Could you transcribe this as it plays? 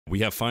We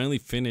have finally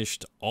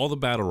finished all the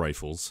battle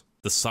rifles.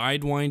 The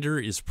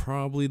Sidewinder is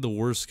probably the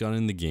worst gun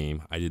in the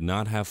game. I did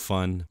not have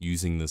fun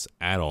using this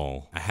at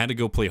all. I had to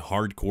go play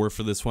hardcore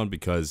for this one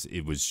because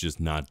it was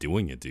just not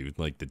doing it, dude.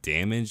 Like the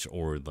damage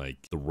or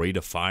like the rate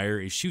of fire,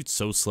 it shoots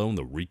so slow and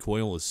the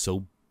recoil is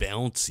so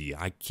bouncy.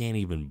 I can't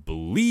even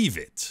believe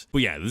it.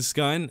 But yeah, this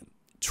gun,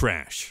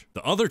 trash.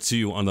 The other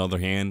two, on the other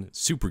hand,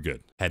 super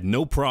good. Had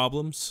no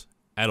problems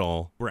at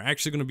all. We're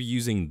actually going to be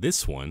using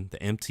this one, the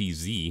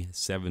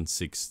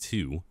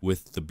MTZ-762,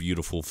 with the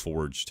beautiful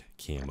forged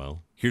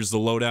camo. Here's the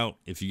loadout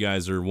if you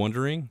guys are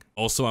wondering.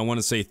 Also, I want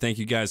to say thank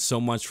you guys so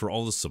much for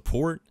all the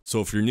support.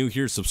 So if you're new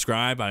here,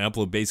 subscribe. I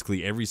upload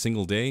basically every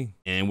single day.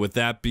 And with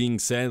that being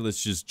said,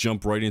 let's just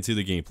jump right into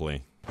the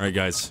gameplay. All right,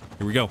 guys,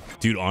 here we go.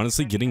 Dude,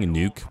 honestly, getting a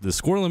nuke, the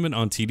score limit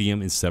on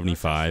TDM is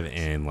 75,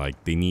 and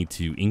like they need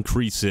to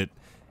increase it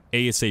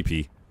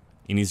ASAP.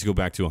 It needs to go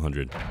back to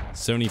 100.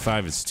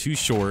 75 is too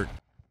short.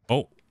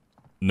 Oh,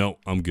 no,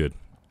 I'm good.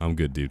 I'm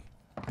good, dude.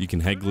 You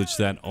can head glitch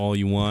that all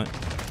you want.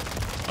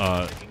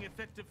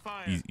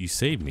 You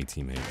saved me,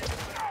 teammate.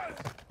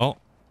 Oh.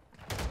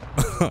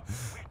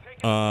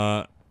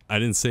 I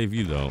didn't save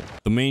you, though.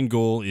 The main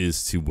goal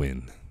is to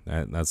win.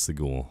 That's the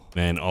goal.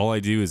 Man, all I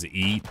do is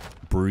eat,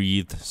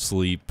 breathe,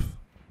 sleep,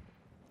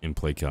 and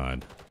play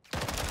COD.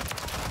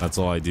 That's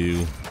all I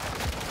do.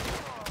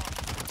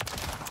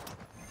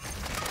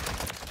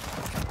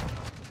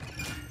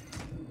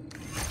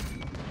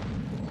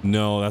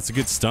 No, that's a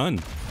good stun.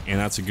 And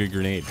that's a good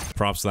grenade.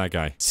 Props to that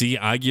guy. See,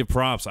 I give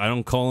props. I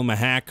don't call him a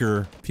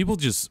hacker. People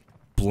just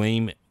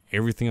blame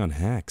everything on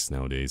hacks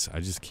nowadays. I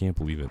just can't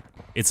believe it.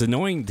 It's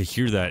annoying to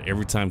hear that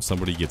every time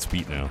somebody gets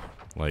beat now.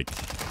 Like,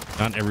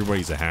 not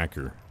everybody's a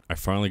hacker. I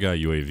finally got a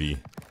UAV.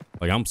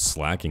 Like, I'm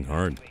slacking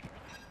hard.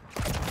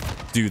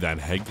 Dude, that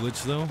head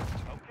glitch, though?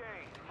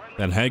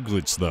 That head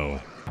glitch,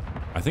 though.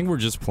 I think we're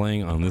just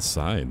playing on this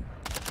side.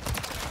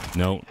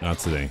 No, not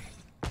today.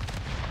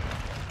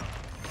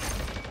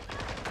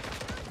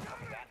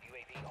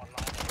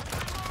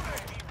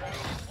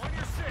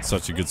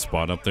 Such a good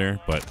spot up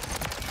there, but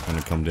I'm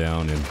gonna come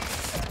down and...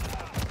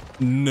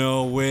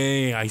 No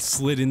way! I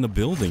slid in the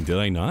building, did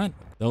I not?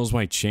 That was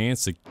my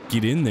chance to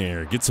get in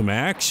there, get some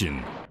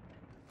action.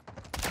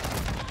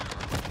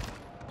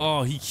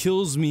 Oh, he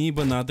kills me,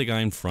 but not the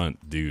guy in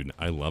front. Dude,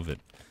 I love it.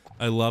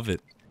 I love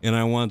it. And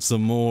I want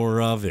some more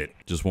of it.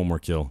 Just one more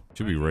kill.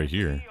 Should be right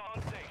here.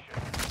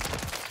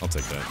 I'll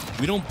take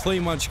that. We don't play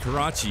much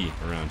Karachi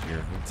around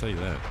here, I'll tell you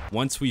that.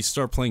 Once we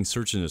start playing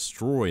Search and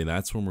Destroy,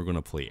 that's when we're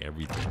gonna play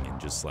everything.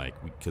 And just like,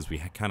 because we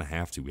kind of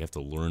have to. We have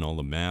to learn all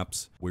the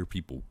maps, where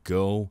people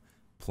go,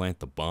 plant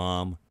the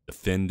bomb,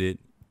 defend it,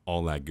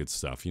 all that good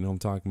stuff. You know what I'm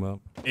talking about?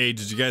 Hey,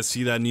 did you guys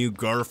see that new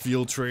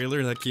Garfield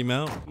trailer that came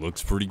out?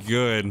 Looks pretty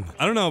good.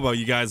 I don't know about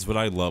you guys, but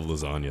I love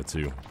lasagna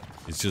too.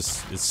 It's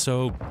just, it's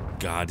so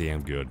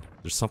goddamn good.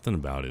 There's something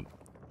about it.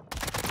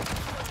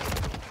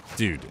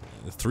 Dude.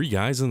 3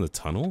 guys in the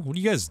tunnel? What are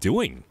you guys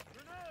doing?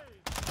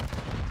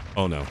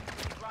 Oh no.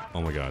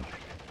 Oh my god.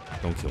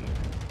 Don't kill me.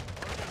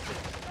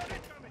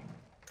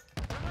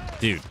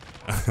 Dude.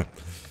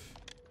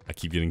 I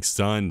keep getting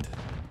stunned.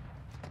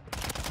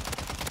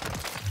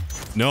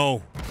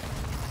 No.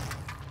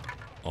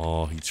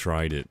 Oh, he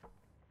tried it.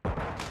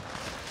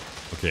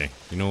 Okay,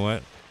 you know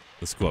what?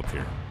 Let's go up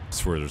here. I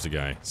swear there's a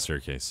guy.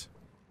 Staircase.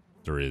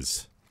 There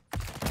is.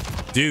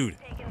 Dude,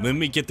 let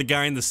me get the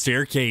guy in the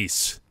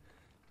staircase.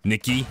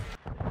 Nicki.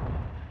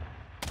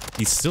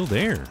 He's still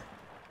there.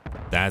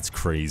 That's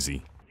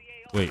crazy.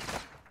 Wait.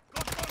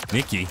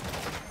 Nicki,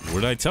 what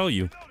did I tell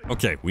you?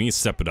 Okay, we need to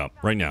step it up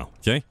right now,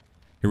 okay?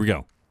 Here we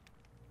go.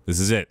 This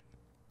is it.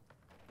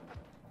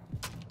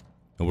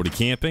 Nobody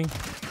camping?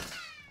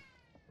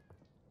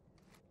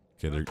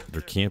 Okay,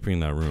 they're camping in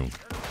that room.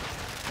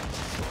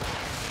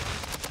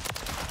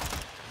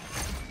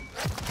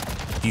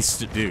 Dude, he's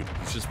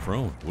just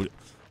prone. What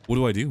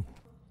do I do?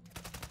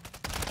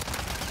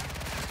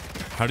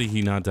 How did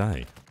he not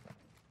die?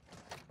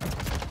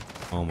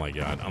 Oh my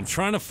god. I'm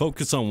trying to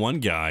focus on one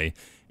guy,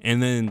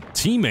 and then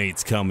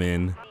teammates come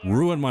in,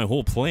 ruin my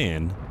whole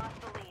plan.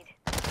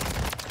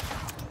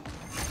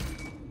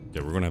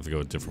 Yeah, we're gonna have to go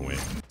a different way.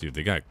 Dude,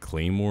 they got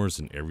claymores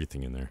and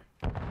everything in there.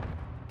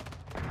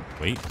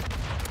 Wait.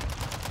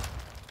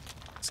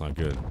 It's not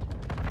good.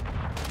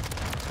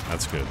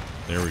 That's good.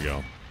 There we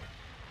go.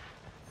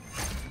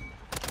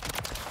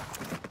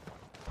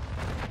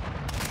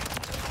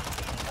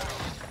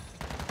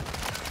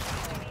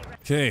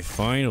 Okay,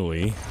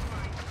 finally.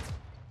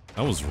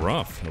 That was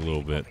rough a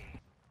little bit.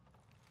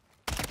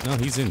 No,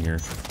 he's in here.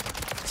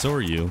 So are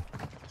you.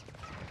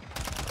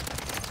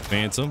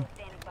 Phantom.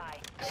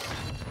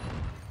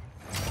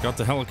 Got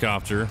the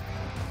helicopter.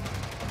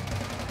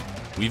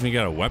 We even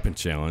got a weapon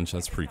challenge.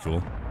 That's pretty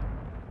cool.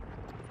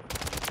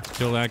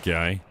 Kill that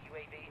guy.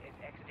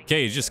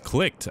 Okay, it just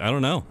clicked. I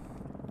don't know.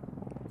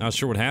 Not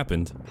sure what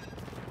happened.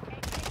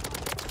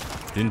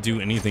 Didn't do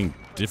anything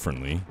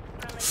differently.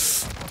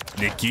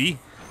 Nicki.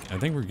 I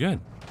think we're good.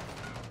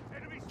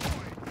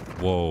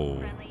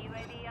 Whoa.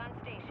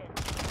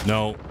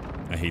 No.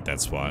 I hate that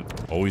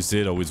spot. Always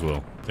did, always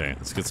will. Okay,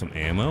 let's get some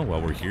ammo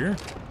while we're here.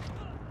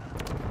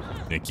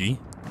 Nicki,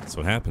 that's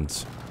what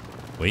happens.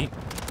 Wait,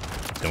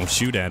 don't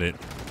shoot at it.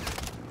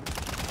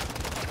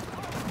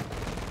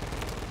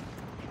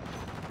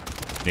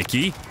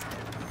 Nicki?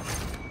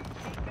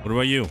 What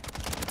about you?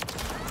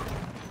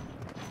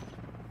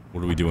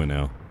 What are we doing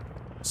now?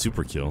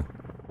 Super kill.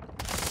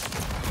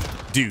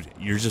 Dude,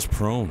 you're just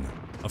prone.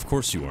 Of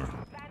course you are.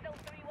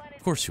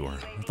 Of course you are.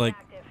 Like,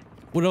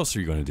 what else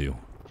are you gonna do?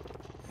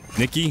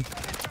 Nicki?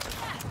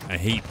 I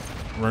hate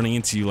running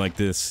into you like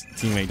this.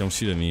 Teammate, don't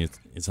shoot at me.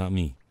 It's not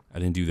me. I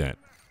didn't do that.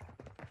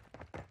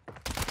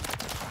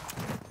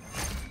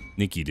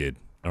 Nicki did.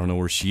 I don't know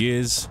where she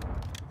is,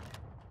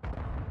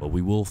 but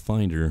we will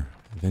find her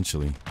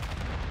eventually.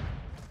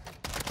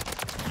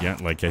 Yeah,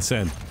 like I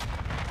said,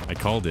 I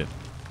called it.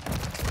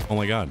 Oh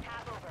my god.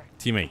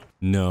 Teammate.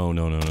 No,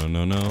 no, no, no,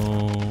 no,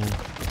 no.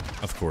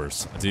 Of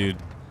course. Dude.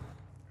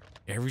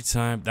 Every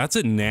time. That's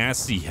a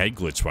nasty head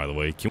glitch, by the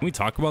way. Can we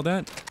talk about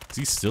that? Is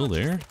he still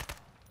there?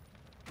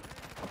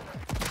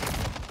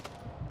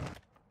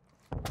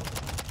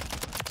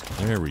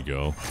 There we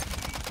go.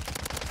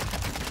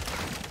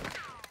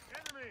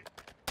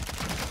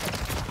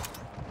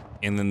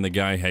 And then the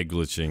guy head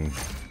glitching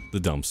the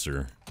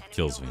dumpster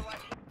kills me.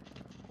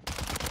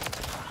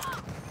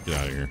 Get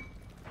out of here.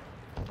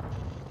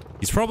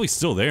 He's probably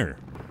still there.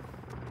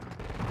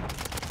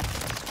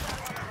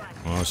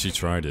 Oh, she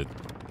tried it.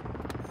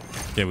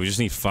 Okay, we just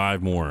need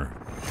 5 more.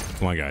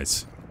 Come on,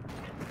 guys.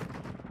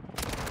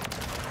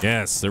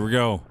 Yes, there we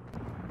go.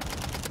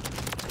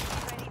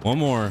 One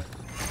more.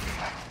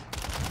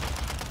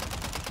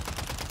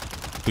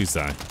 Please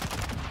die.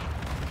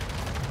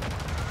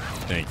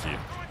 Thank you.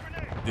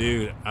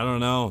 Dude, I don't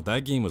know.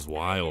 That game was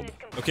wild.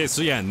 Okay,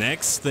 so yeah,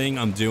 next thing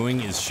I'm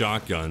doing is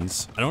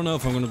shotguns. I don't know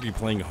if I'm going to be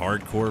playing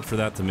hardcore for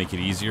that to make it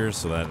easier,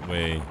 so that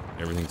way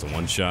everything's a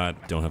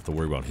one-shot. Don't have to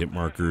worry about hit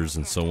markers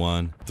and so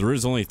on. There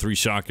is only 3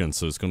 shotguns,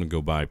 so it's going to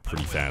go by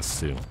pretty fast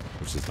too,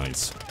 which is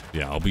nice.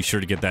 Yeah, I'll be sure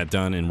to get that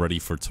done and ready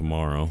for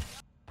tomorrow.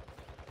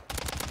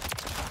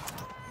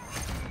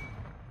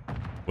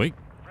 Wait,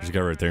 there's a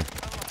guy right there.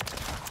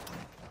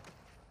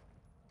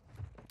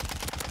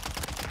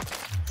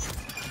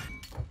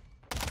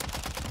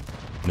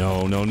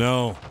 No, no,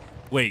 no.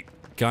 Wait,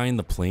 guy in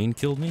the plane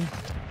killed me?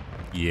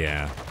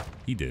 Yeah,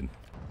 he did.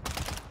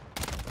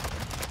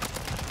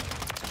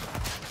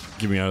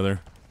 Get me out of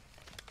there.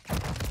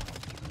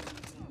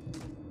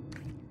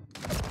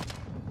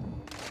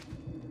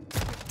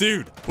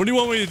 Dude, what do you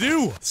want me to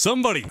do?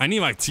 Somebody. I need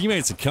my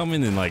teammates to come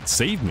in and, like,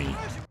 save me.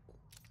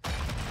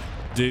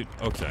 Dude,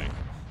 okay.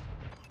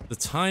 The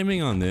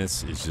timing on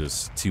this is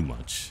just too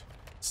much.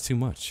 It's too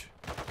much.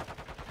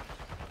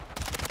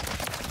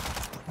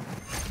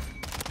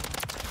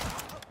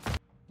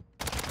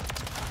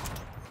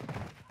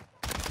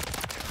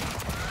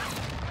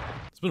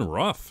 It's been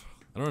rough.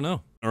 I don't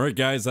know. All right,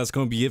 guys, that's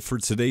going to be it for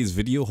today's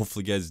video.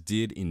 Hopefully you guys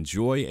did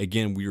enjoy.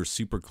 Again, we are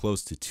super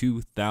close to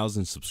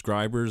 2,000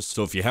 subscribers.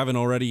 So if you haven't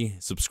already,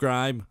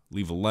 subscribe,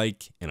 leave a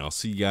like, and I'll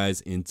see you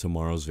guys in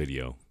tomorrow's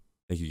video.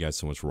 Thank you guys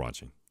so much for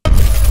watching.